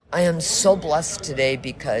I am so blessed today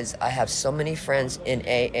because I have so many friends in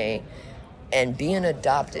AA, and being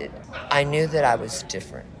adopted, I knew that I was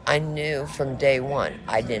different. I knew from day one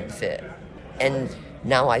I didn't fit, and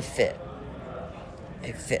now I fit.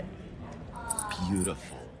 I fit.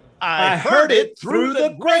 Beautiful. I heard it through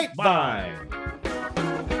the grapevine.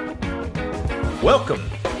 Welcome.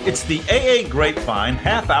 It's the AA Grapevine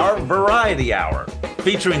half-hour variety hour,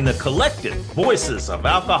 featuring the collective voices of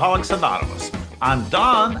Alcoholics Anonymous. I'm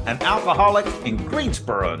Don, an alcoholic in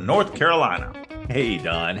Greensboro, North Carolina. Hey,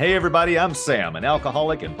 Don. Hey, everybody. I'm Sam, an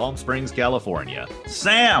alcoholic in Palm Springs, California.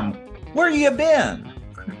 Sam, where you been?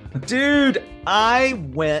 Dude, I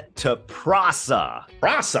went to PRAASA.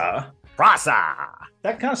 PRAASA? PRAASA.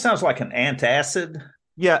 That kind of sounds like an antacid.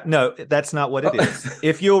 Yeah, no, that's not what it is.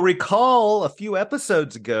 If you'll recall, a few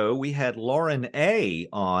episodes ago, we had Lauren A.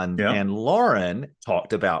 on, and Lauren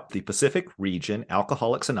talked about the Pacific Region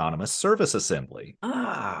Alcoholics Anonymous Service Assembly.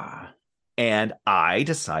 And I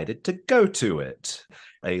decided to go to it.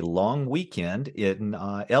 A long weekend in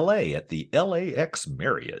LA at the LAX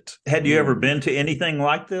Marriott. Had you ever been to anything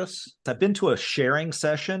like this? I've been to a sharing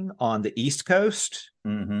session on the East Coast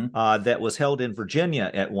that was held in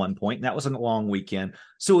Virginia at one point, and that was a long weekend.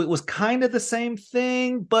 So it was kind of the same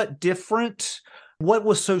thing, but different. What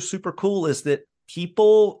was so super cool is that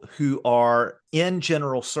people who are in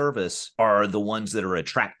general service are the ones that are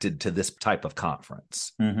attracted to this type of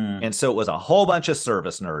conference. And so it was a whole bunch of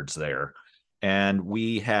service nerds there. And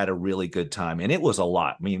we had a really good time. And it was a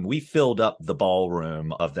lot. I mean, we filled up the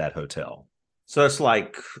ballroom of that hotel. So it's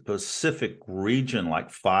like Pacific region,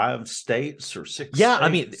 like 5 states or 6 Yeah, states? I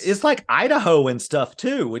mean, it's like Idaho and stuff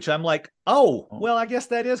too, which I'm like, oh, well, I guess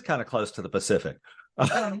that is kind of close to the Pacific.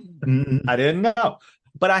 I didn't know.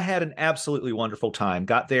 But I had an absolutely wonderful time.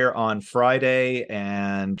 Got there on Friday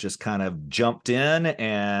and just kind of jumped in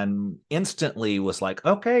and instantly was like,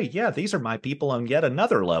 okay, yeah, these are my people on yet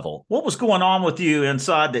another level. What was going on with you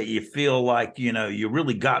inside that you feel like, you know, you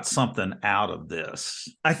really got something out of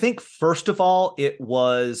this? I think, first of all, it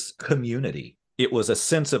was community. It was a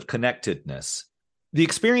sense of connectedness. The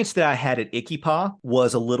experience that I had at Ikipa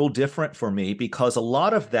was a little different for me because a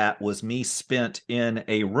lot of that was me spent in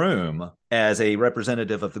a room as a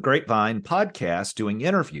representative of the Grapevine podcast doing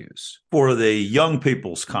interviews. For the Young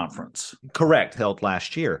People's Conference. Correct, held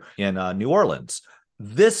last year in New Orleans.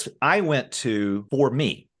 This I went to for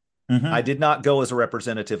me. I did not go as a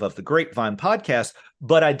representative of the Grapevine podcast,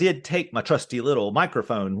 but I did take my trusty little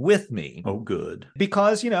microphone with me. Oh, good.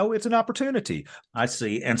 Because, you know, it's an opportunity. I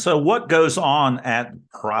see. And so what goes on at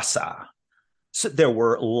PRAASA? So there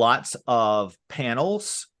were lots of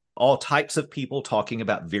panels, all types of people talking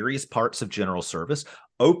about various parts of general service,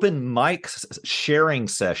 open mic sharing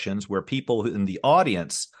sessions where people in the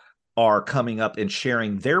audience are coming up and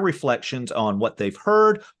sharing their reflections on what they've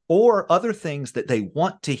heard or other things that they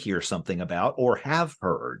want to hear something about or have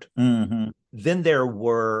heard. Then there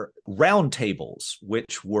were roundtables,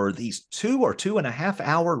 which were these 2 or 2.5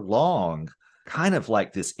 hour long, kind of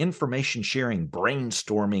like this information sharing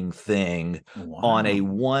brainstorming thing on a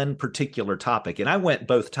one particular topic. And I went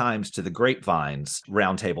both times to the Grapevine's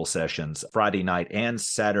roundtable sessions, Friday night and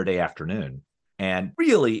Saturday afternoon, and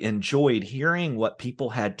really enjoyed hearing what people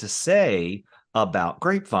had to say about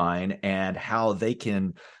Grapevine and how they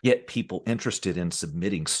can get people interested in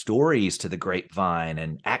submitting stories to the Grapevine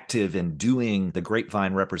and active in doing the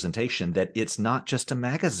Grapevine representation, that it's not just a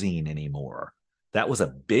magazine anymore. That was a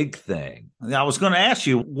big thing. I was going to ask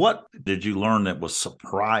you, what did you learn that was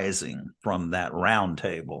surprising from that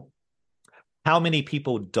roundtable? How many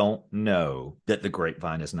people don't know that the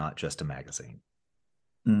Grapevine is not just a magazine?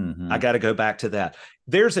 I got to go back to that.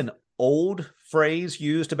 There's an old phrase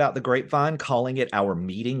used about the Grapevine calling it our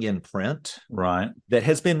meeting in print. Right. That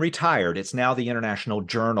has been retired. It's now the International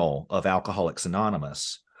Journal of Alcoholics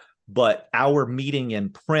Anonymous. But our meeting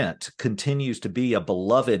in print continues to be a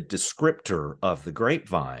beloved descriptor of the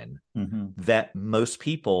Grapevine that most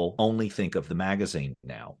people only think of the magazine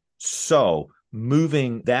now. So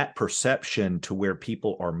moving that perception to where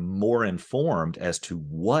people are more informed as to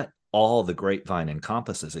what all the Grapevine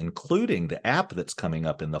encompasses, including the app that's coming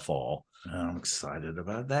up in the fall. I'm excited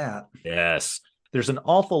about that. Yes. There's an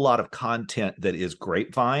awful lot of content that is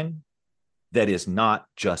Grapevine that is not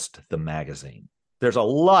just the magazine. There's a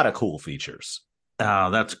lot of cool features. Oh,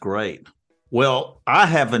 that's great. Well, I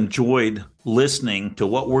have enjoyed listening to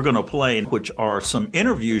what we're going to play, which are some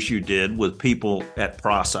interviews you did with people at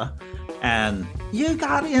PRAASA. And you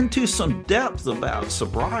got into some depth about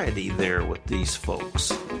sobriety there with these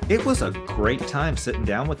folks. It was a great time sitting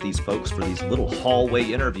down with these folks for these little hallway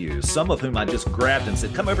interviews, some of whom I just grabbed and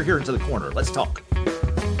said, come over here into the corner, let's talk.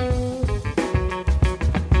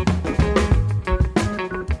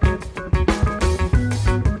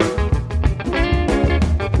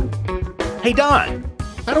 Hey, Don,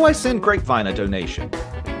 how do I send Grapevine a donation?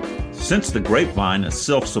 Since the Grapevine is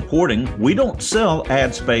self-supporting, we don't sell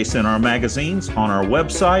ad space in our magazines, on our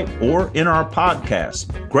website, or in our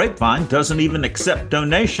podcast. Grapevine doesn't even accept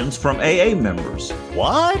donations from AA members.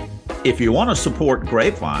 What? If you want to support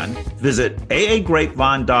Grapevine, visit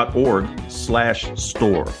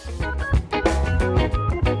aagrapevine.org/store.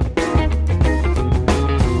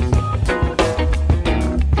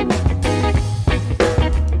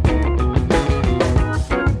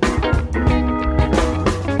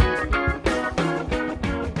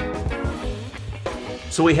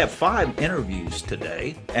 So we have 5 interviews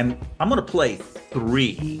today, and I'm going to play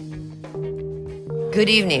 3. Good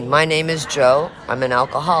evening. My name is Joe. I'm an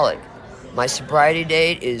alcoholic. My sobriety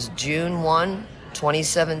date is June 1,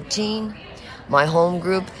 2017. My home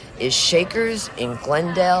group is Shakers in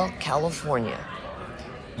Glendale, California.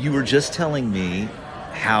 You were just telling me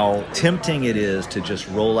how tempting it is to just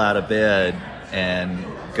roll out of bed and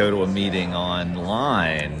go to a meeting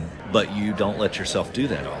online, but you don't let yourself do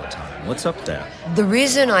that all the time. What's up with that? The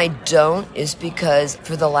reason I don't is because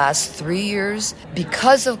for the last 3 years,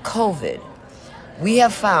 because of COVID, we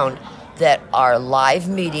have found that our live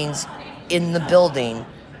meetings in the building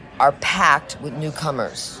are packed with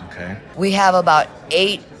newcomers. Okay. We have about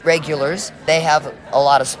 8 regulars. They have a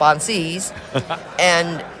lot of sponsees.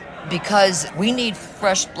 And because we need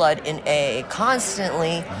fresh blood in AA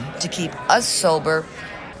constantly to keep us sober,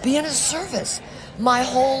 being a service. My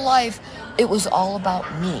whole life, it was all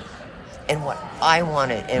about me and what I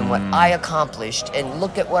wanted and what I accomplished, and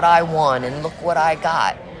look at what I won and look what I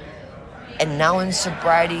got. And now in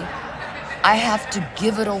sobriety, I have to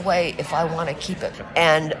give it away if I want to keep it.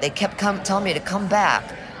 And they kept telling me to come back,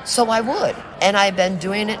 so I would. And I've been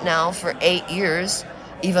doing it now for 8 years.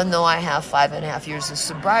 Even though I have 5.5 years of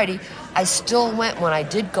sobriety, I still went when I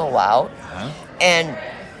did go out. And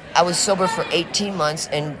I was sober for 18 months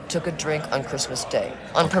and took a drink on Christmas Day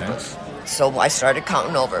on purpose. So I started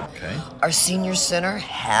counting over. Our senior center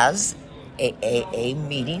has a AA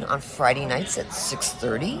meeting on Friday nights at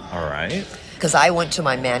 6:30. All right. Because I went to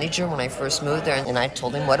my manager when I first moved there, and I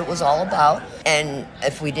told him what it was all about. And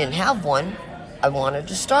if we didn't have one, I wanted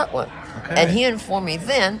to start one. And he informed me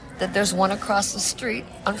then that there's one across the street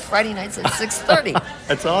on Friday nights at 6:30.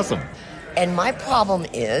 That's awesome. And my problem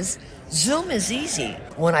is, Zoom is easy.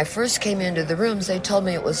 When I first came into the rooms, they told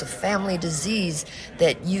me it was a family disease,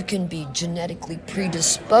 that you can be genetically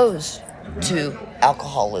predisposed to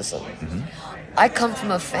alcoholism. I come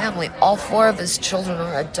from a family, all 4 of his children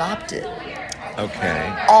are adopted.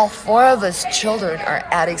 Okay. All 4 of us children are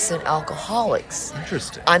addicts and alcoholics.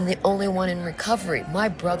 Interesting. I'm the only one in recovery. My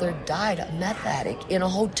brother died a meth addict in a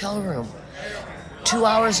hotel room 2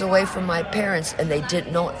 hours away from my parents, and they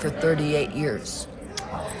didn't know it for 38 years.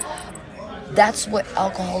 That's what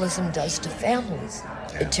alcoholism does to families.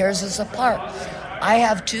 It tears us apart. I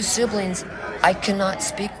have 2 siblings I cannot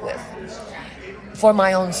speak with for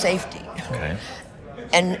my own safety. Okay.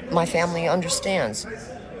 And my family understands.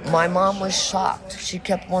 My mom was shocked. She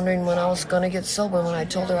kept wondering when I was going to get sober. When I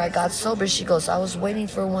told her I got sober, she goes, I was waiting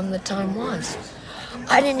for when the time was.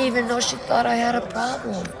 I didn't even know she thought I had a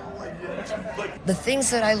problem. The things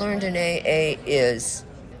that I learned in AA is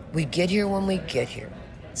we get here when we get here.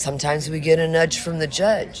 Sometimes we get a nudge from the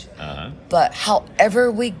judge. But however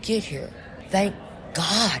we get here, thank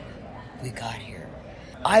God we got here.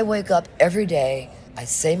 I wake up every day, I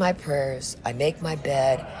say my prayers, I make my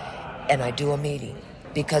bed, and I do a meeting.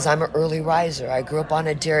 Because I'm an early riser. I grew up on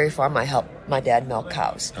a dairy farm. I helped my dad milk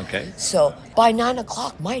cows. Okay. So by 9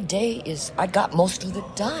 o'clock, my day I got most of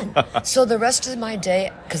it done. So the rest of my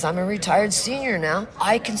day, because I'm a retired senior now,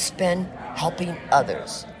 I can spend helping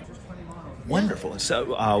others. Wonderful.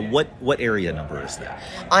 So what area number is that?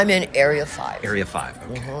 I'm in Area 5. Area 5.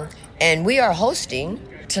 Okay. And we are hosting,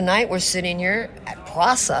 tonight we're sitting here at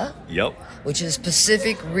PRAASA. Yep. Which is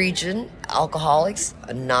Pacific Region Alcoholics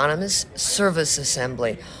Anonymous Service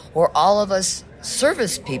Assembly, where all of us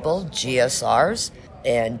service people, GSRs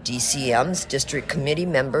and DCMs, district committee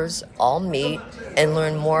members, all meet and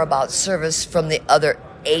learn more about service from the other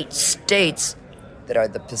 8 states that are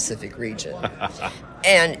the Pacific region.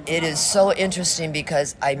 And it is so interesting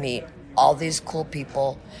because I meet all these cool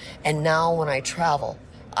people, and now when I travel,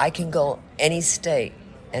 I can go any state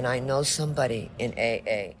and I know somebody in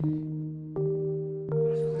AA.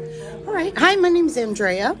 All right. Hi, my name's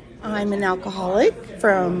Andrea. I'm an alcoholic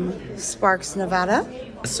from Sparks, Nevada.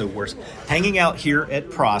 So we're hanging out here at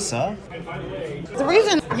PRAASA. The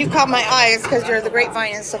reason you caught my eye is because you're the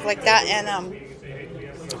Grapevine and stuff like that. And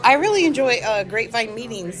I really enjoy Grapevine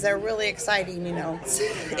meetings. They're really exciting, you know.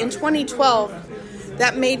 In 2012,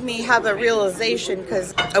 that made me have a realization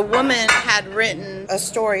because a woman had written a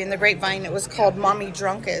story in the Grapevine. It was called Mommy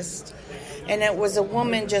Drunkest. And it was a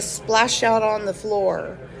woman just splashed out on the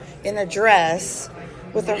floor in a dress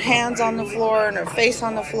with her hands on the floor and her face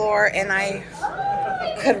on the floor. And I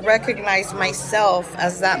could recognize myself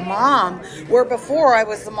as that mom, where before I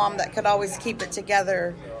was the mom that could always keep it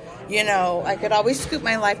together. You know, I could always scoop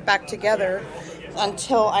my life back together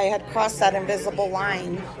until I had crossed that invisible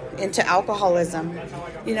line into alcoholism.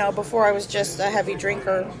 You know, before I was just a heavy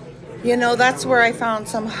drinker. You know, that's where I found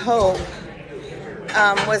some hope,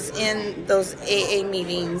 was in those AA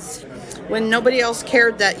meetings. When nobody else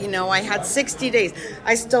cared that, you know, I had 60 days.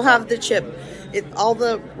 I still have the chip. All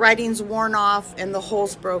the writing's worn off and the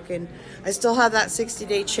hole's broken. I still have that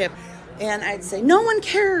 60-day chip. And I'd say, no one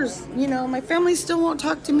cares. You know, my family still won't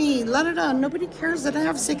talk to me. Nobody cares that I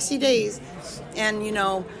have 60 days. And, you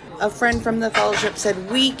know, a friend from the fellowship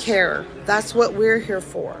said, we care. That's what we're here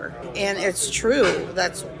for. And it's true.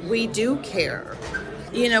 We do care.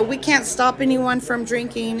 You know, we can't stop anyone from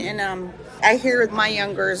drinking. And I hear my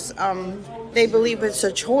youngers, they believe it's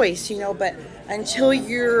a choice, you know, but until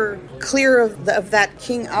you're clear of that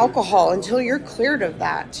king alcohol, until you're cleared of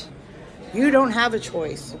that, you don't have a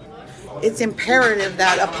choice. It's imperative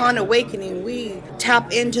that upon awakening, we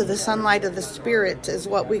tap into the sunlight of the spirit, is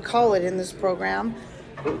what we call it in this program.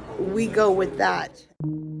 We go with that.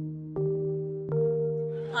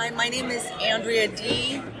 Hi, my name is Andrea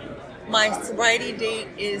D. My sobriety date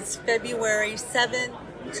is February 7th,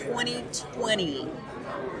 2020.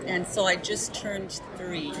 And so I just turned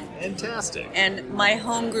 3. Fantastic. And my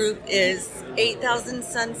home group is 8000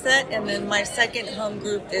 Sunset, and then my second home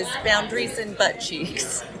group is Boundaries and Butt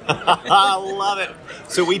Cheeks. I love it.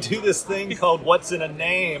 So we do this thing called What's in a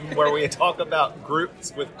Name, where we talk about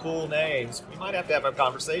groups with cool names. We might have to have a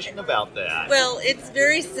conversation about that. Well, it's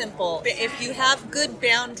very simple. If you have good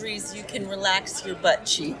boundaries, you can relax your butt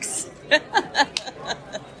cheeks.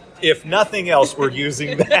 If nothing else, we're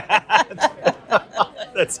using that.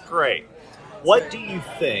 That's great. What do you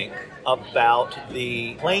think about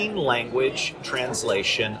the plain language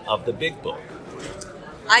translation of the Big Book?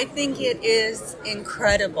 I think it is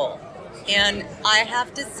incredible. And I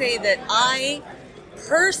have to say that I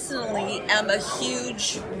personally am a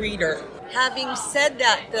huge reader. Having said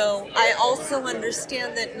that, though, I also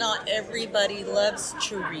understand that not everybody loves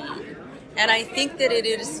to read. And I think that it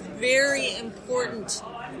is very important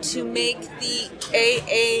to make the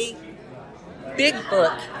AA Big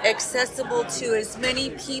Book accessible to as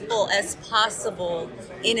many people as possible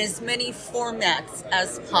in as many formats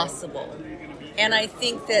as possible. And I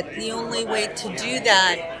think that the only way to do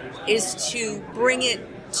that is to bring it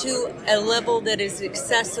to a level that is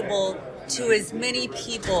accessible to as many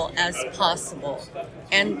people as possible.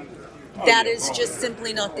 And that is just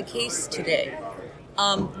simply not the case today.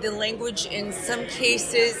 The language in some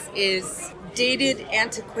cases is dated,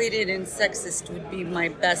 antiquated, and sexist would be my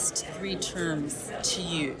best 3 terms to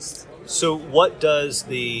use. So what does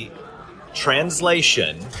the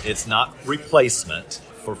translation, it's not replacement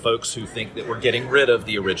for folks who think that we're getting rid of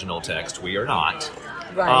the original text, we are not.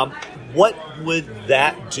 Right. What would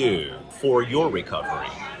that do for your recovery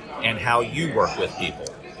and how you work with people?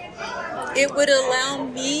 It would allow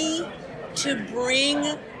me to bring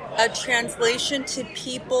a translation to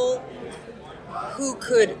people who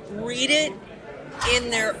could read it in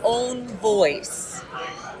their own voice.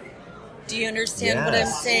 Do you understand what I'm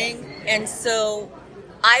saying? And so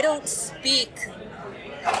I don't speak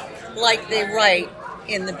like they write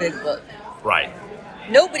in the Big Book. Right.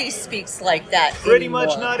 Nobody speaks like that Pretty anymore,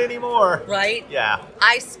 much not anymore. right? Yeah.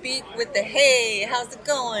 I speak with the, hey, how's it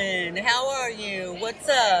going? How are you? What's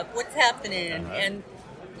up? What's happening? And,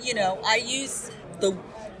 you know, I use the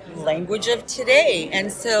language of today.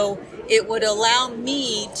 And so it would allow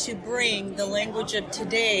me to bring the language of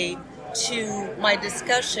today to my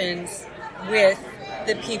discussions with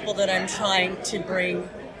the people that I'm trying to bring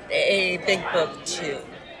a Big Book to.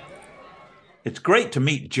 It's great to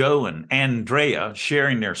meet Joe and Andrea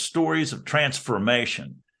sharing their stories of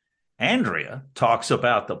transformation. Andrea talks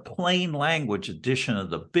about the plain language edition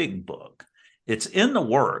of the Big Book. It's in the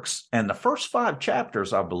works, and the first 5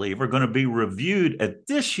 chapters, I believe, are going to be reviewed at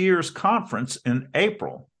this year's conference in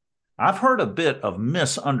April. I've heard a bit of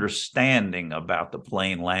misunderstanding about the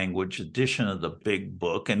plain language edition of the Big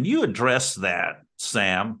Book, and you address that,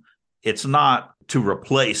 Sam. It's not to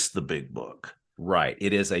replace the Big Book. Right.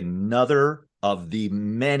 It is another of the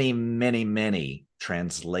many, many, many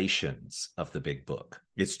translations of the Big Book.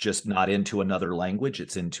 It's just not into another language.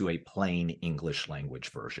 It's into a plain English language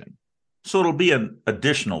version. So it'll be an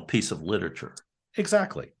additional piece of literature.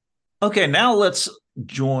 Exactly. Okay, now let's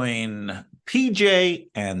join PJ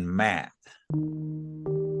and Matt.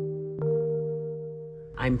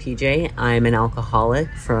 I'm PJ. I'm an alcoholic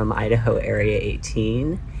from Idaho Area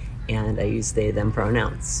 18, and I use they, them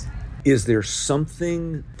pronouns. Is there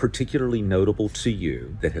something particularly notable to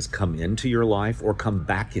you that has come into your life or come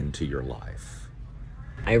back into your life?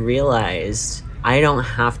 I realized I don't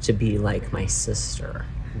have to be like my sister.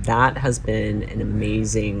 That has been an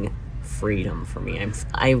amazing freedom for me.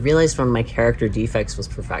 I realized one of my character defects was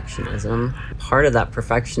perfectionism. Part of that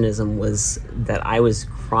perfectionism was that I was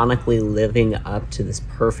chronically living up to this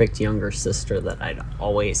perfect younger sister that I'd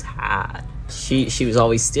always had. She was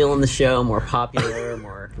always stealing the show, more popular,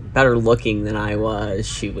 more better looking than I was.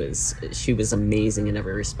 She was amazing in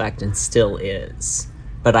every respect and still is.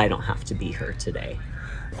 But I don't have to be her today.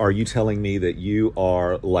 Are you telling me that you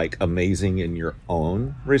are like amazing in your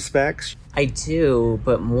own respects? I do,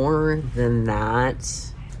 but more than that,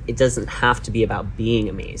 it doesn't have to be about being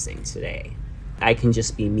amazing today. I can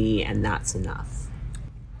just be me, and that's enough.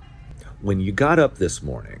 When you got up this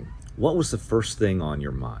morning, what was the first thing on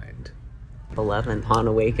your mind? 11. Upon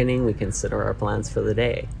awakening, we consider our plans for the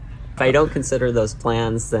day. If I don't consider those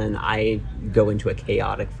plans, then I go into a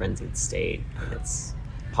chaotic, frenzied state. It's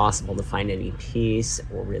possible to find any peace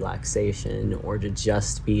or relaxation or to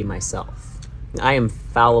just be myself. I am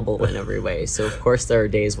fallible in every way, so of course there are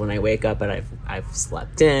days when I wake up and I've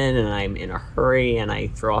slept in and I'm in a hurry and I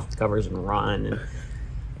throw off the covers and run,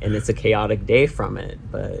 and it's a chaotic day from it.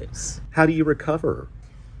 But how do you recover?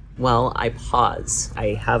 Well, I pause.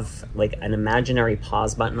 I have like an imaginary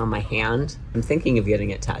pause button on my hand. I'm thinking of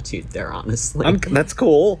getting it tattooed there, honestly. That's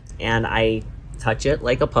cool. And I touch it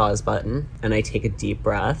like a pause button, and I take a deep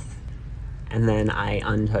breath, and then I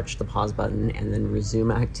untouch the pause button and then resume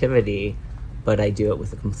activity, but I do it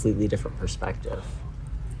with a completely different perspective.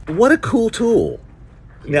 What a cool tool.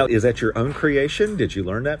 Now, is that your own creation? Did you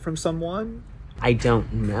learn that from someone? I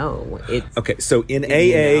don't know. Okay, so in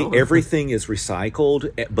AA, everything is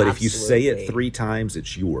recycled, but if you say it 3 times,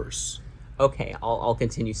 it's yours. Okay, I'll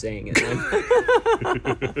continue saying it then.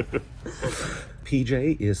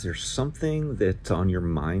 PJ, is there something that's on your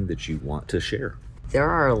mind that you want to share? There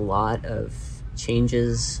are a lot of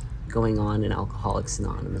changes going on in Alcoholics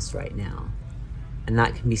Anonymous right now, and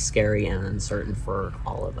that can be scary and uncertain for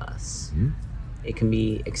all of us. Mm-hmm. It can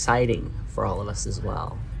be exciting for all of us as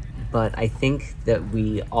well. But I think that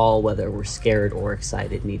we all, whether we're scared or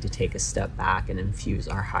excited, need to take a step back and infuse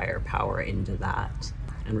our higher power into that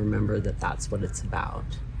and remember that that's what it's about.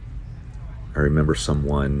 I remember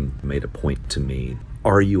someone made a point to me.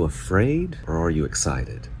 Are you afraid or are you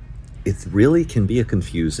excited? It really can be a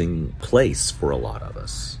confusing place for a lot of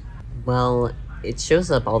us. Well, it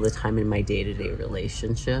shows up all the time in my day-to-day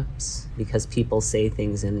relationships because people say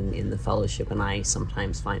things in the fellowship and I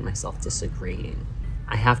sometimes find myself disagreeing.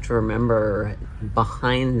 I have to remember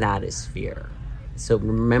behind that is fear. So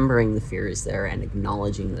remembering the fear is there and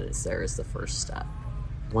acknowledging that it's there is the first step.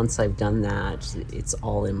 Once I've done that, it's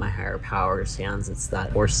all in my higher power's hands. It's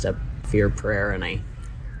that 4-step fear prayer, and I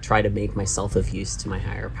try to make myself of use to my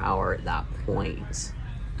higher power at that point.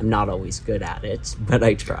 I'm not always good at it, but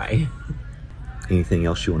I try. Anything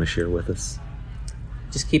else you want to share with us?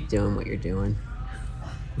 Just keep doing what you're doing.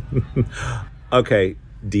 Okay,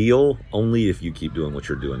 deal only if you keep doing what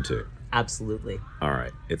you're doing too. Absolutely. All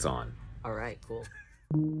right, it's on. All right, cool.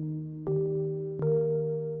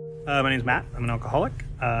 My name's Matt. I'm an alcoholic.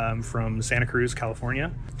 I'm from Santa Cruz, California.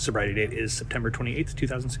 Sobriety date is September 28th,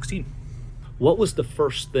 2016. What was the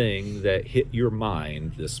first thing that hit your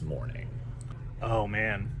mind this morning? Oh,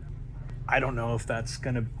 man. I don't know if that's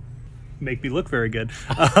going to make me look very good.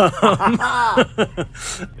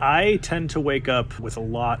 I tend to wake up with a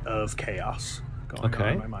lot of chaos going on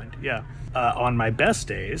in my mind. Yeah. On my best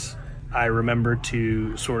days, I remember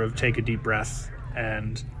to sort of take a deep breath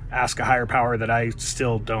and ask a higher power that I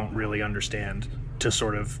still don't really understand to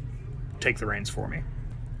sort of take the reins for me.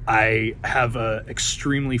 I have an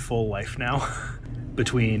extremely full life now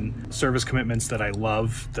between service commitments that I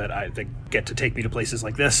love, that get to take me to places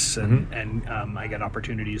like this, and I get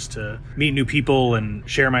opportunities to meet new people and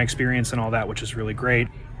share my experience and all that, which is really great.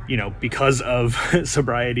 You know, because of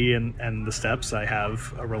sobriety and the steps, I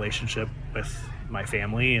have a relationship with my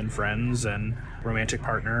family and friends and romantic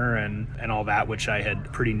partner and all that, which I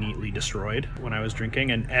had pretty neatly destroyed when I was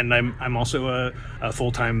drinking. And I'm also a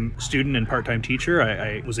full-time student and part-time teacher.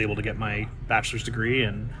 I was able to get my bachelor's degree,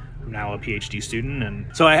 and I'm now a PhD student.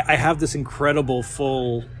 And so I have this incredible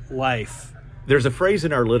full life. There's a phrase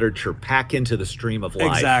in our literature, pack into the stream of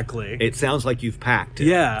life. Exactly. It sounds like you've packed it.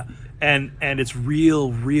 Yeah. And it's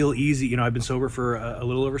real easy. You know, I've been sober for a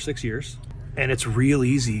little over 6 years, and it's real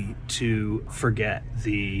easy to forget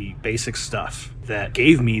the basic stuff that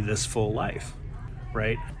gave me this full life,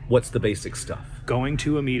 right? What's the basic stuff? Going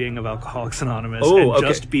to a meeting of Alcoholics Anonymous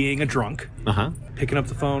just being a drunk, picking up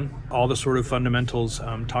the phone, all the sort of fundamentals,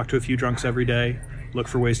 talk to a few drunks every day, look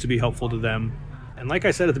for ways to be helpful to them. And like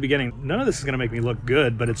I said at the beginning, none of this is going to make me look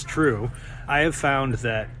good, but it's true. I have found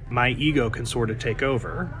that my ego can sort of take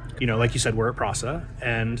over. You know, like you said, we're at PRAASA,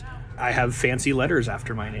 and I have fancy letters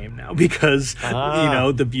after my name now because, you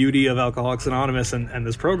know, the beauty of Alcoholics Anonymous and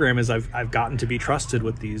this program is I've gotten to be trusted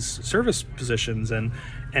with these service positions, and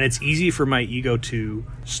it's easy for my ego to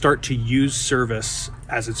start to use service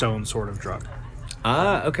as its own sort of drug.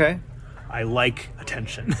 Okay. I like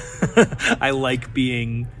attention. I like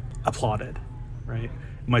being applauded. Right.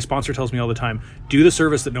 My sponsor tells me all the time, do the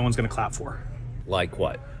service that no one's going to clap for. Like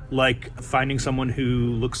what? Like finding someone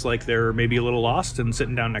who looks like they're maybe a little lost and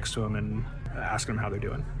sitting down next to them and asking them how they're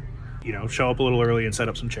doing. You know, show up a little early and set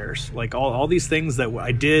up some chairs. Like all these things that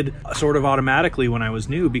I did sort of automatically when I was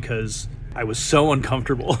new because I was so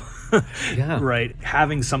uncomfortable. Yeah. Right.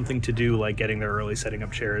 Having something to do, like getting there early, setting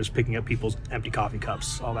up chairs, picking up people's empty coffee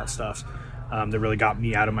cups, all that stuff. That really got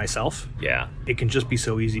me out of myself. Yeah. It can just be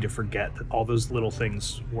so easy to forget that all those little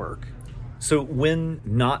things work. So when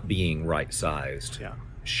not being right-sized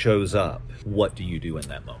shows up, what do you do in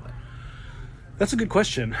that moment? That's a good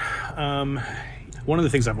question. One of the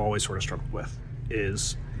things I've always sort of struggled with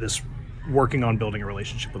is this working on building a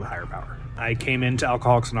relationship with a higher power. I came into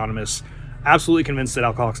Alcoholics Anonymous absolutely convinced that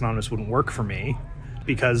Alcoholics Anonymous wouldn't work for me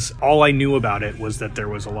because all I knew about it was that there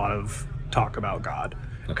was a lot of talk about God.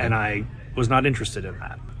 Okay. And I was not interested in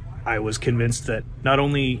that. I was convinced that not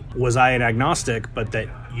only was I an agnostic, but that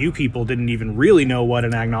you people didn't even really know what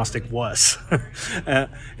an agnostic was.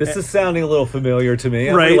 This is sounding a little familiar to me.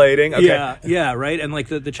 I'm right? relating. Okay. Yeah, right. And like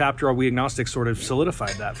the chapter on We Agnostics sort of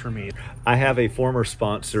solidified that for me. I have a former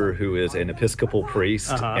sponsor who is an Episcopal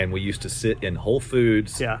priest, and we used to sit in Whole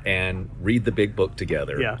Foods and read the big book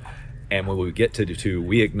together. Yeah. And when we would get to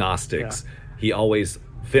We Agnostics, he always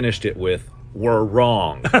finished it with, "We're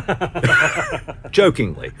wrong."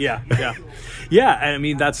 Jokingly. Yeah. I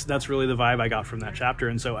mean, that's really the vibe I got from that chapter.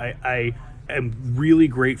 And so I am really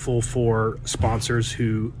grateful for sponsors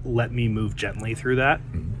who let me move gently through that.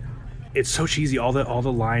 Mm-hmm. It's so cheesy. All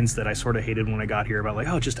the lines that I sort of hated when I got here about like,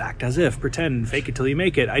 oh, just act as if, pretend, fake it till you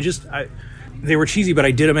make it. They were cheesy, but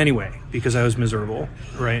I did them anyway because I was miserable.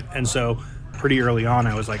 Right. And so pretty early on,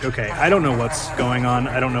 I was like, okay, I don't know what's going on.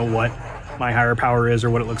 I don't know what my higher power is or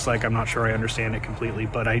what it looks like. I'm not sure I understand it completely,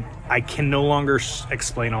 but I can no longer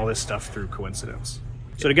explain all this stuff through coincidence.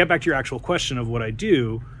 So to get back to your actual question of what I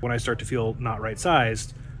do when I start to feel not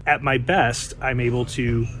right-sized, at my best, I'm able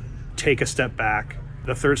to take a step back.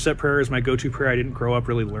 The third step prayer is my go-to prayer. I didn't grow up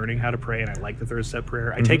really learning how to pray, and I like the third step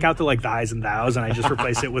prayer. I take out the like thys and thous, and I just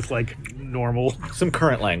replace it with like normal. Some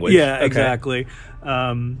current language. Yeah, okay. Exactly.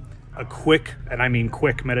 A quick, and I mean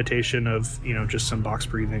quick, meditation of, just some box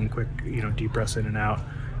breathing, quick, deep breaths in and out,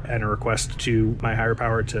 and a request to my higher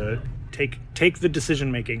power to take the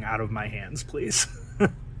decision making out of my hands, please.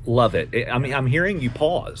 Love it. I mean, I'm hearing you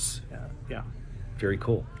pause. Yeah. Very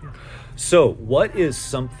cool. Yeah. So what is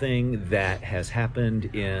something that has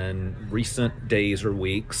happened in recent days or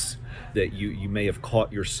weeks that you may have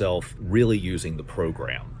caught yourself really using the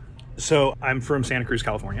program? So I'm from Santa Cruz,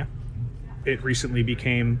 California. It recently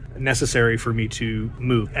became necessary for me to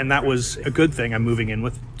move, and that was a good thing. I'm moving in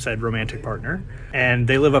with said romantic partner, and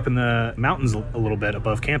they live up in the mountains a little bit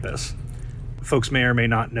above campus. Folks may or may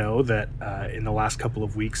not know that in the last couple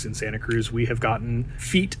of weeks in Santa Cruz, we have gotten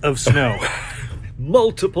feet of snow.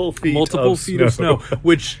 Multiple feet of snow,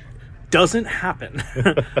 which doesn't happen.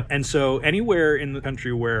 And so anywhere in the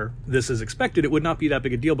country where this is expected, it would not be that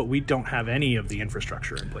big a deal, but we don't have any of the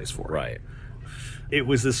infrastructure in place for it. Right. It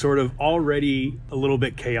was this sort of already a little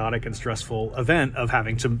bit chaotic and stressful event of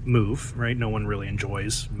having to move, right? No one really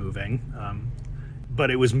enjoys moving. But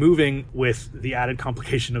it was moving with the added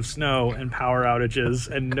complication of snow and power outages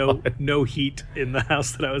and no heat in the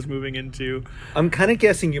house that I was moving into. I'm kind of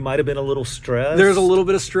guessing you might have been a little stressed. There's a little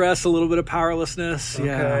bit of stress, a little bit of powerlessness.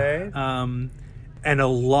 Okay. Yeah. And a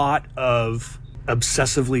lot of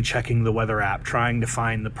obsessively checking the weather app, trying to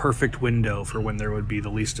find the perfect window for when there would be the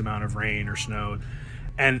least amount of rain or snow.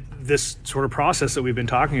 And this sort of process that we've been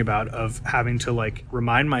talking about of having to like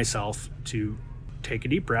remind myself to take a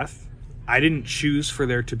deep breath. I didn't choose for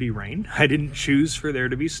there to be rain. I didn't choose for there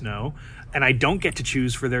to be snow. And I don't get to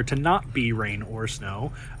choose for there to not be rain or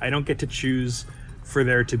snow. I don't get to choose for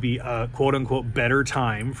there to be a quote unquote better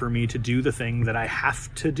time for me to do the thing that I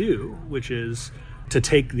have to do, which is to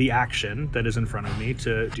take the action that is in front of me,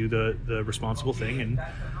 to do the responsible thing and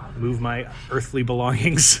move my earthly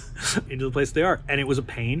belongings into the place they are. And it was a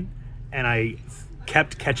pain, and I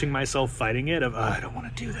kept catching myself fighting it of, I don't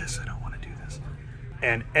want to do this, I don't want to do this.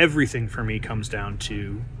 And everything for me comes down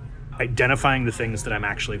to identifying the things that I'm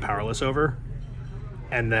actually powerless over,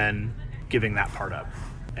 and then giving that part up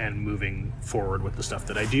and moving forward with the stuff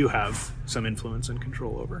that I do have some influence and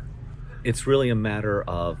control over. It's really a matter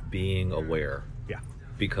of being aware. Yeah.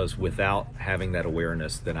 Because without having that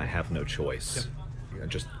awareness, then I have no choice. Yep.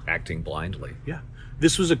 Just acting blindly. Yeah.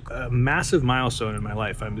 This was a massive milestone in my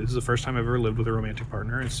life. This is the first time I've ever lived with a romantic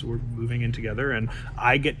partner. We're moving in together, and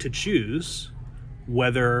I get to choose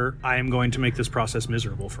whether I am going to make this process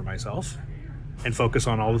miserable for myself and focus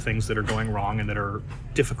on all the things that are going wrong and that are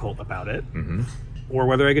difficult about it, or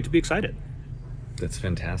whether I get to be excited. That's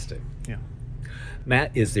fantastic. Yeah.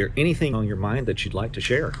 Matt, is there anything on your mind that you'd like to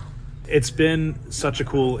share? It's been such a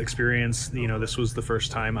cool experience. This was the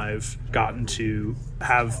first time I've gotten to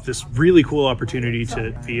have this really cool opportunity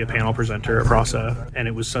to be a panel presenter at PRAASA, and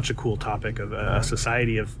it was such a cool topic of a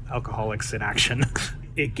society of alcoholics in action.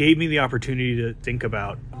 It gave me the opportunity to think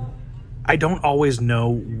about, I don't always know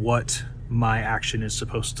what my action is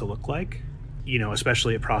supposed to look like.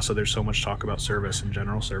 Especially at PRAASA, there's so much talk about service and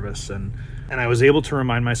general service. And I was able to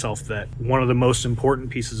remind myself that one of the most important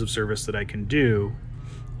pieces of service that I can do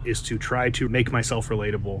is to try to make myself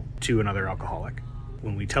relatable to another alcoholic.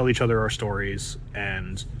 When we tell each other our stories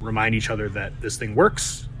and remind each other that this thing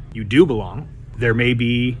works, you do belong. There may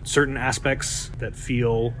be certain aspects that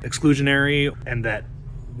feel exclusionary, and that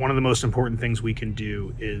one of the most important things we can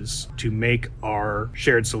do is to make our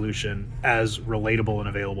shared solution as relatable and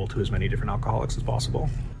available to as many different alcoholics as possible.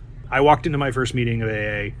 I walked into my first meeting of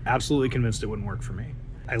AA absolutely convinced it wouldn't work for me.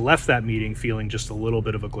 I left that meeting feeling just a little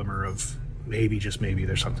bit of a glimmer of maybe, just maybe,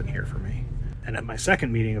 there's something here for me. And at my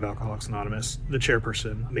second meeting of Alcoholics Anonymous, the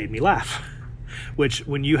chairperson made me laugh, which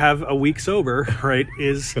when you have a week sober, right,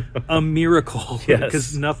 is a miracle. Yes.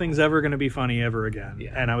 Because nothing's ever going to be funny ever again.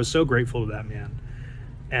 Yeah. And I was so grateful to that man.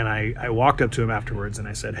 And I walked up to him afterwards and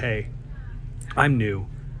I said, hey, I'm new.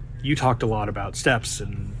 You talked a lot about steps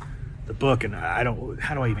and the book, and how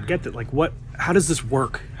do I even get that? How does this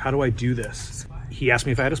work? How do I do this? He asked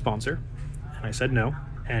me if I had a sponsor, and I said no.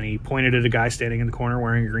 And he pointed at a guy standing in the corner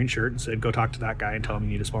wearing a green shirt and said, go talk to that guy and tell him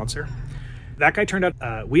you need a sponsor. That guy turned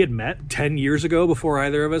out, we had met 10 years ago before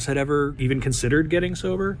either of us had ever even considered getting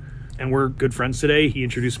sober. And we're good friends today. He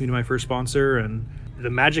introduced me to my first sponsor, and the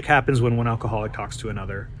magic happens when one alcoholic talks to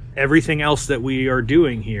another. Everything else that we are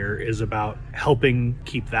doing here is about helping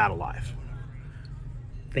keep that alive.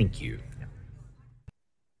 Thank you.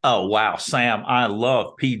 Oh, wow, Sam, I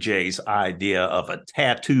love PJ's idea of a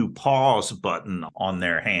tattoo pause button on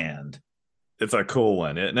their hand. It's a cool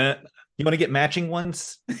one, isn't it? You want to get matching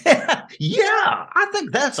ones? Yeah, I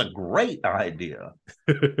think that's a great idea.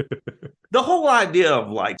 The whole idea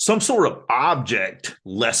of some sort of object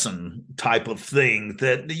lesson type of thing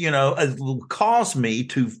that, will cause me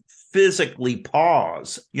to physically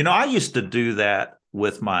pause. I used to do that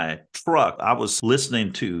with my truck. I was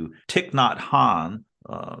listening to Thich Nhat Hanh,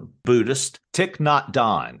 Buddhist. Thich Nhat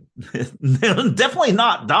Don. Definitely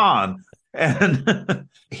not Don. And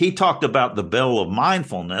he talked about the bell of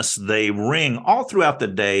mindfulness. They ring all throughout the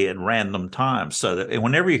day at random times, so that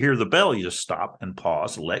whenever you hear the bell, you just stop and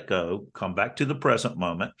pause, let go, come back to the present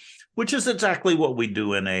moment, which is exactly what we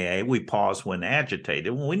do in AA. We pause when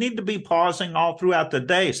agitated. We need to be pausing all throughout the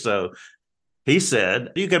day. So he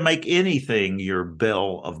said, you can make anything your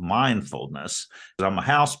bell of mindfulness. I'm a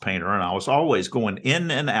house painter, and I was always going in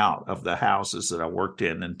and out of the houses that I worked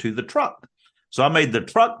in and to the truck. So I made the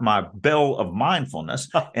truck my bell of mindfulness.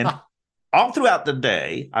 And all throughout the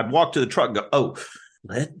day, I'd walk to the truck and go, oh,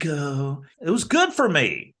 let go. It was good for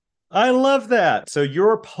me. I love that. So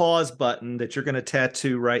your pause button that you're going to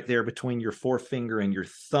tattoo right there between your forefinger and your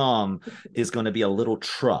thumb is going to be a little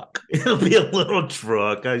truck. It'll be a little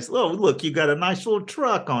truck. Oh, look, you got a nice little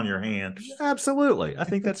truck on your hand. Absolutely. I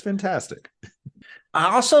think that's fantastic.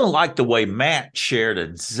 I also like the way Matt shared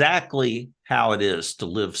exactly how it is to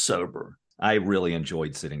live sober. I really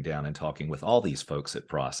enjoyed sitting down and talking with all these folks at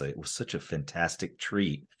PRAASA. It was such a fantastic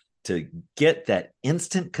treat to get that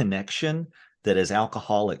instant connection that as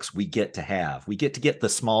alcoholics we get to have. We get to get the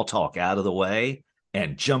small talk out of the way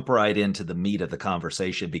and jump right into the meat of the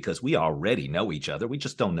conversation because we already know each other. We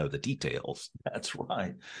just don't know the details. That's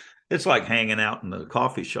right. It's like hanging out in the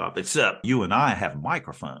coffee shop, except you and I have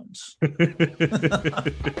microphones.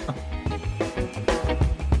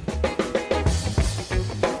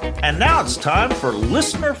 And now it's time for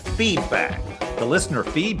listener feedback. The listener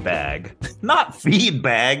feedback? Not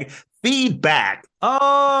feedback, feedback.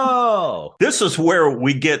 Oh, this is where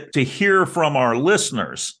we get to hear from our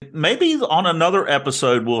listeners. Maybe on another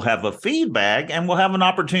episode, we'll have a feedback and we'll have an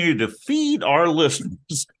opportunity to feed our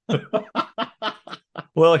listeners.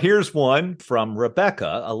 Well, here's one from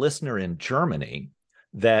Rebecca, a listener in Germany,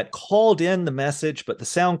 that called in the message, but the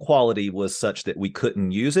sound quality was such that we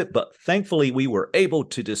couldn't use it. But thankfully, we were able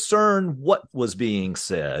to discern what was being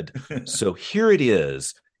said. So here it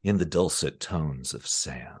is in the dulcet tones of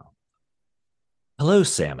Sam. Hello,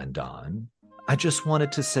 Sam and Don. I just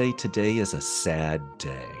wanted to say today is a sad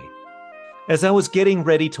day. As I was getting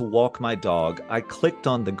ready to walk my dog, I clicked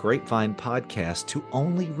on the Grapevine podcast to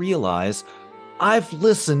only realize I've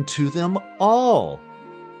listened to them all.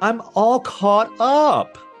 I'm all caught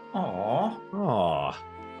up. Aw.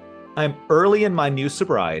 I'm early in my new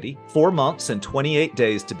sobriety, 4 months and 28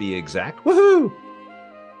 days to be exact. Woohoo!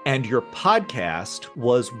 And your podcast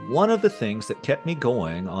was one of the things that kept me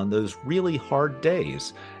going on those really hard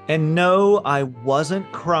days. And no, I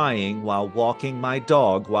wasn't crying while walking my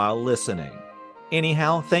dog while listening.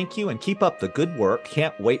 Anyhow, thank you and keep up the good work.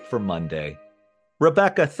 Can't wait for Monday.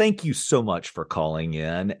 Rebecca, thank you so much for calling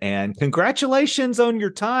in, and congratulations on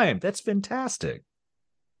your time. That's fantastic.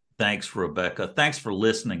 Thanks, Rebecca. Thanks for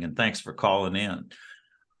listening, and thanks for calling in.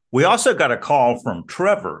 We also got a call from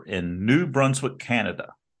Trevor in New Brunswick, Canada.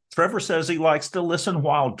 Trevor says he likes to listen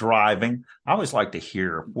while driving. I always like to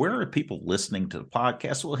hear, where are people listening to the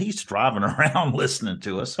podcast? Well, he's driving around listening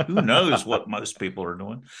to us. Who knows what most people are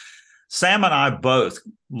doing? Sam and I both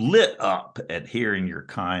lit up at hearing your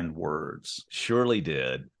kind words. Surely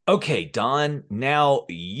did. Okay, Don, now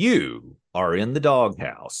you are in the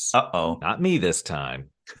doghouse. Uh-oh. Not me this time.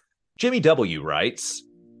 Jimmy W. writes,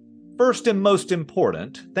 first and most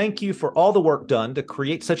important, thank you for all the work done to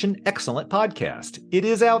create such an excellent podcast. It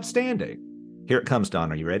is outstanding. Here it comes,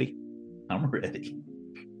 Don. Are you ready? I'm ready.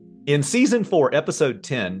 In Season 4, Episode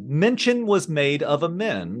 10, mention was made of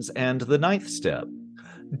amends and the 9th step.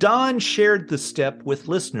 Don shared the step with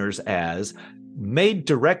listeners as made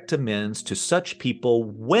direct amends to such people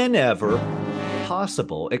whenever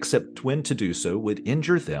possible, except when to do so would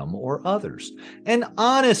injure them or others. An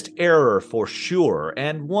honest error for sure,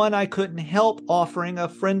 and one I couldn't help offering a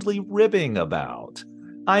friendly ribbing about.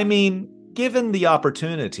 I mean, given the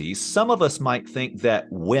opportunity, some of us might think that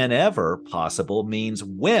whenever possible means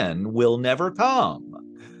when will never come.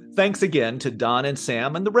 Thanks again to Don and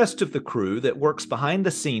Sam and the rest of the crew that works behind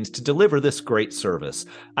the scenes to deliver this great service.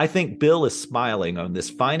 I think Bill is smiling on this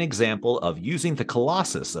fine example of using the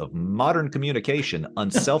colossus of modern communication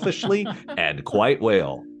unselfishly and quite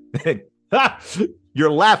well.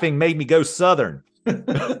 Your laughing made me go Southern.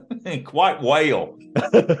 Quite well.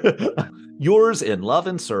 Yours in love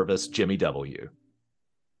and service, Jimmy W.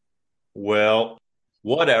 Well,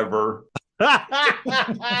 whatever.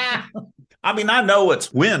 I mean, I know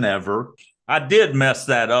it's whenever. I did mess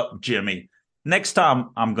that up, Jimmy. Next time,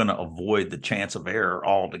 I'm going to avoid the chance of error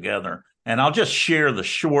altogether. And I'll just share the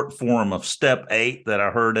short form of step 8 that I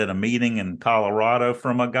heard at a meeting in Colorado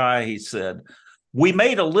from a guy. He said, we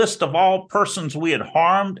made a list of all persons we had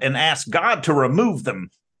harmed and asked God to remove them.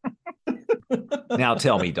 Now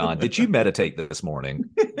tell me, Don, did you meditate this morning?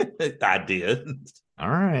 I did. All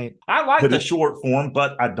right. I like the short form,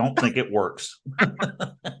 but I don't think it works.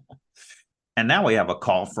 And now we have a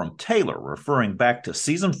call from Taylor, referring back to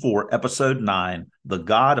Season 4, Episode 9, The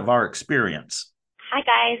God of Our Experience. Hi,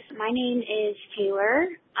 guys. My name is Taylor.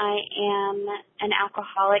 I am an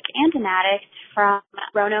alcoholic and an addict from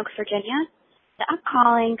Roanoke, Virginia. I'm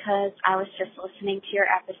calling because I was just listening to your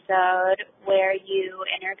episode where you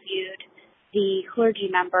interviewed the clergy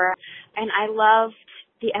member, and I loved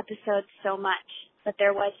the episode so much. But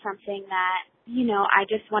there was something that, I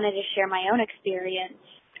just wanted to share my own experience.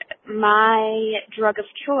 My drug of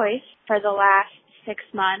choice for the last 6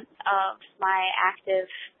 months of my active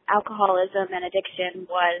alcoholism and addiction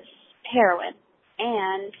was heroin.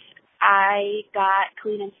 And I got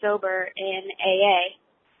clean and sober in AA.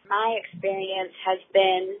 My experience has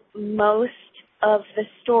been most of the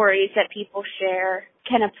stories that people share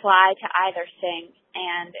can apply to either thing.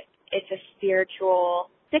 And it's a spiritual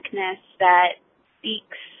sickness that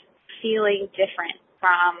speaks feeling different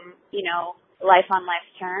from, life on life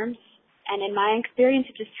terms. And in my experience,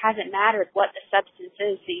 it just hasn't mattered what the substance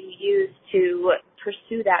is that you use to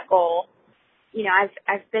pursue that goal.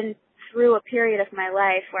 I've been through a period of my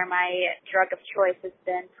life where my drug of choice has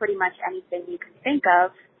been pretty much anything you can think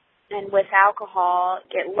of. And with alcohol,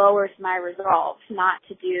 it lowers my resolve not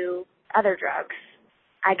to do other drugs.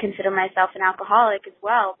 I consider myself an alcoholic as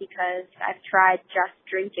well because I've tried just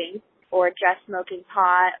drinking or just smoking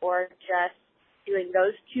pot or just doing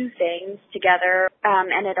those two things together,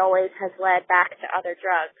 and it always has led back to other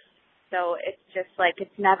drugs. So it's just like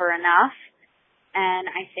it's never enough, and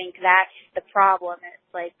I think that's the problem.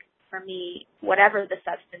 It's like, for me, whatever the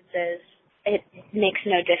substance is, it makes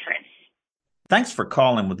no difference. Thanks for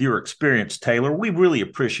calling with your experience, Taylor. We really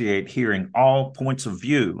appreciate hearing all points of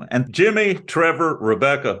view. And Jimmy, Trevor,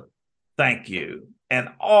 Rebecca, thank you. And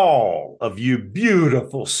all of you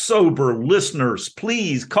beautiful, sober listeners,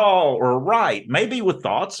 please call or write, maybe with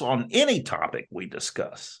thoughts on any topic we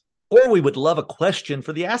discuss. Or we would love a question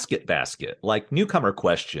for the Ask It basket, like newcomer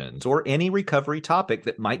questions or any recovery topic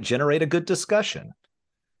that might generate a good discussion.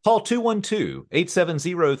 Call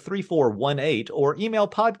 212-870-3418 or email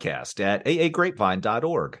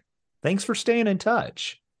podcast@aagrapevine.org. Thanks for staying in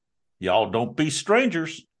touch. Y'all don't be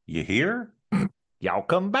strangers, you hear? Y'all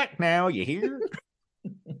come back now, you hear?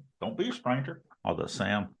 Don't be a stranger. Although,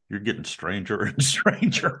 Sam, you're getting stranger and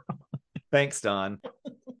stranger. Thanks, Don.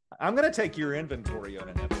 I'm going to take your inventory on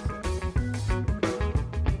an episode.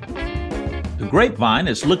 The Grapevine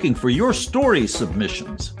is looking for your story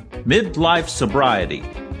submissions. Midlife sobriety.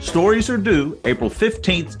 Stories are due April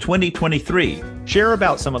 15th, 2023. Share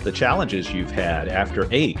about some of the challenges you've had after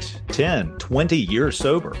 8, 10, 20 years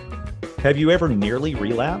sober. Have you ever nearly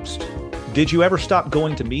relapsed? Did you ever stop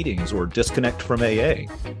going to meetings or disconnect from AA?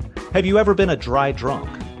 Have you ever been a dry drunk?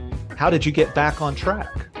 How did you get back on track?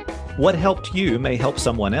 What helped you may help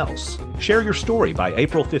someone else. Share your story by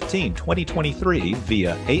April 15, 2023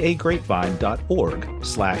 via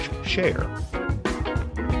aagrapevine.org/share.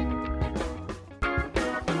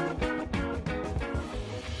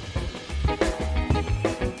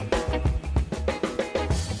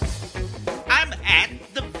 I'm at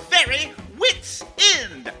the very wit's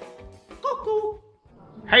end. Cuckoo.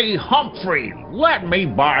 Hey, Humphrey, let me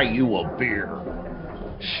buy you a beer.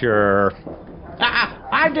 Sure.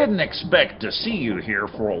 I didn't expect to see you here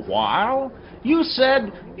for a while. You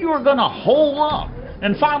said you were going to hole up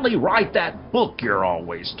and finally write that book you're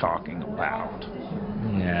always talking about.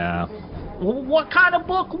 Yeah. What kind of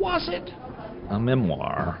book was it? A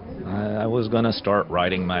memoir. I was going to start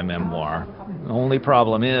writing my memoir. The only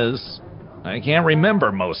problem is, I can't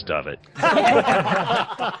remember most of it.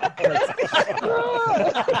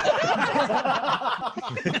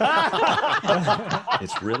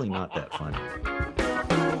 It's really not that funny.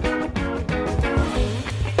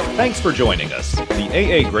 Thanks for joining us. The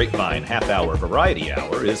AA Grapevine Half Hour Variety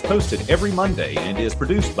Hour is posted every Monday and is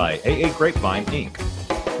produced by AA Grapevine, Inc.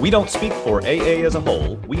 We don't speak for AA as a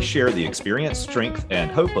whole. We share the experience, strength,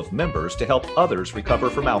 and hope of members to help others recover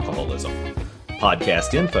from alcoholism.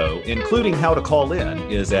 Podcast info, including how to call in,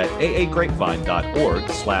 is at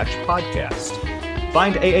aagrapevine.org/podcast.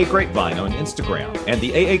 Find AA Grapevine on Instagram and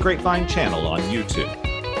the AA Grapevine channel on YouTube.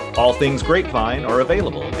 All things Grapevine are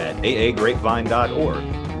available at aagrapevine.org.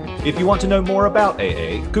 If you want to know more about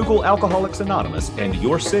AA, Google Alcoholics Anonymous and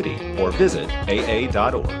your city or visit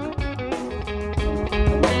aa.org.